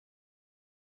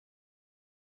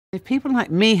If people like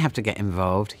me have to get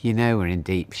involved, you know we're in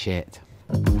deep shit.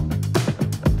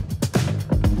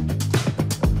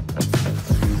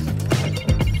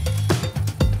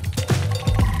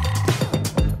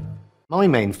 My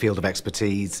main field of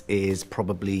expertise is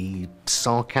probably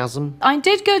sarcasm. I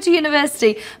did go to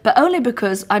university, but only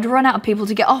because I'd run out of people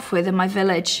to get off with in my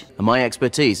village. And my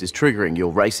expertise is triggering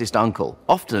your racist uncle,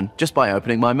 often just by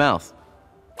opening my mouth.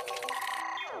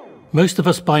 Most of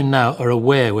us by now are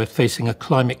aware we're facing a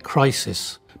climate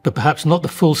crisis, but perhaps not the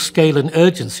full scale and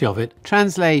urgency of it.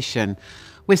 Translation.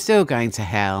 We're still going to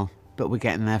hell, but we're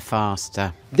getting there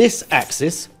faster. This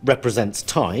axis represents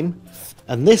time,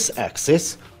 and this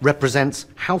axis represents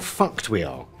how fucked we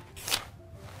are.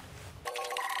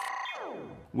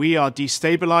 We are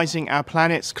destabilizing our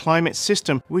planet's climate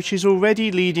system, which is already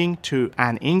leading to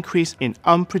an increase in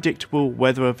unpredictable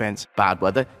weather events. Bad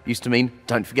weather used to mean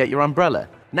don't forget your umbrella.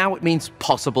 Now it means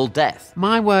possible death.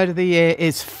 My word of the year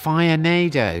is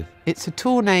firenado. It's a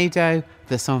tornado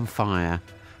that's on fire.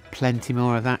 Plenty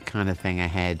more of that kind of thing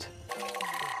ahead.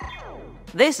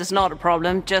 This is not a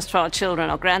problem just for our children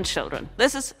or grandchildren.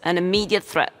 This is an immediate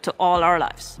threat to all our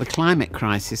lives. The climate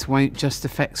crisis won't just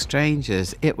affect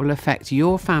strangers. It will affect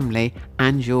your family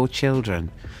and your children.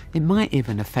 It might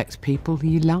even affect people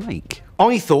you like.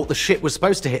 I thought the shit was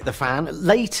supposed to hit the fan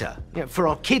later, for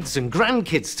our kids and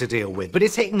grandkids to deal with, but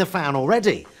it's hitting the fan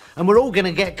already, and we're all going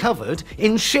to get covered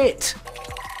in shit.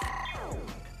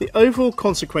 The overall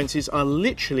consequences are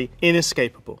literally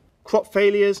inescapable. Crop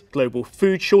failures, global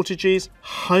food shortages,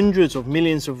 hundreds of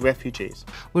millions of refugees.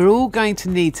 We're all going to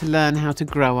need to learn how to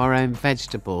grow our own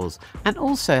vegetables and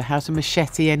also how to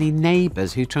machete any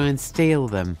neighbours who try and steal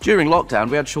them. During lockdown,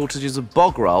 we had shortages of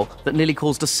bog roll that nearly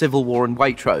caused a civil war in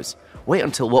Waitrose. Wait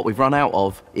until what we've run out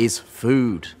of is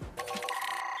food.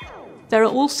 There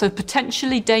are also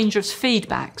potentially dangerous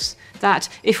feedbacks that,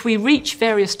 if we reach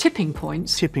various tipping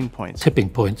points,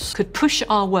 could push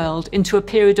our world into a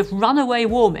period of runaway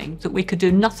warming that we could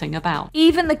do nothing about.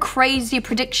 Even the crazy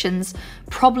predictions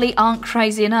probably aren't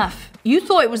crazy enough. You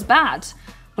thought it was bad.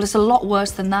 Well, it's a lot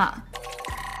worse than that.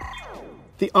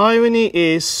 The irony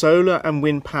is solar and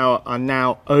wind power are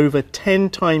now over 10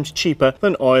 times cheaper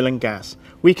than oil and gas.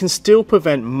 We can still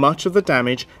prevent much of the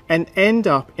damage and end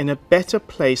up in a better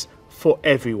place for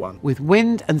everyone. With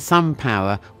wind and sun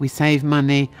power, we save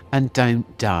money and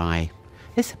don't die.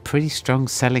 It's a pretty strong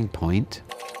selling point.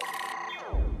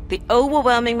 The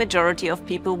overwhelming majority of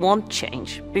people want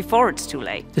change before it's too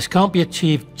late. This can't be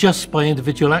achieved just by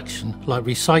individual action, like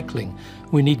recycling.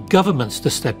 We need governments to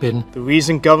step in. The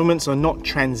reason governments are not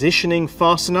transitioning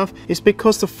fast enough is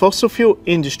because the fossil fuel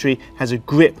industry has a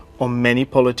grip on many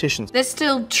politicians. There's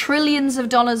still trillions of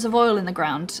dollars of oil in the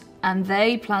ground, and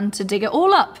they plan to dig it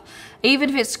all up, even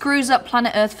if it screws up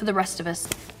planet Earth for the rest of us.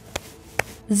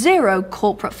 Zero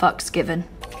corporate fucks given.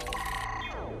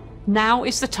 Now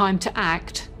is the time to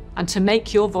act and to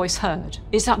make your voice heard.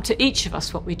 It's up to each of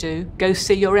us what we do. Go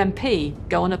see your MP,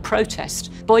 go on a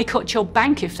protest, boycott your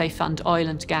bank if they fund oil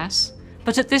and gas.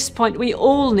 But at this point, we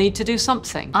all need to do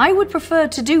something. I would prefer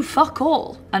to do fuck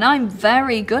all, and I'm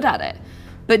very good at it.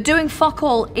 But doing fuck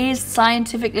all is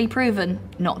scientifically proven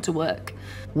not to work.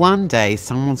 One day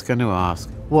someone's going to ask,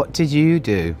 what did you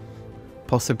do?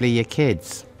 Possibly your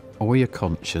kids, or your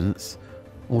conscience,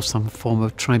 or some form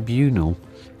of tribunal.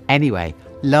 Anyway,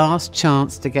 last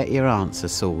chance to get your answer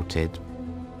sorted.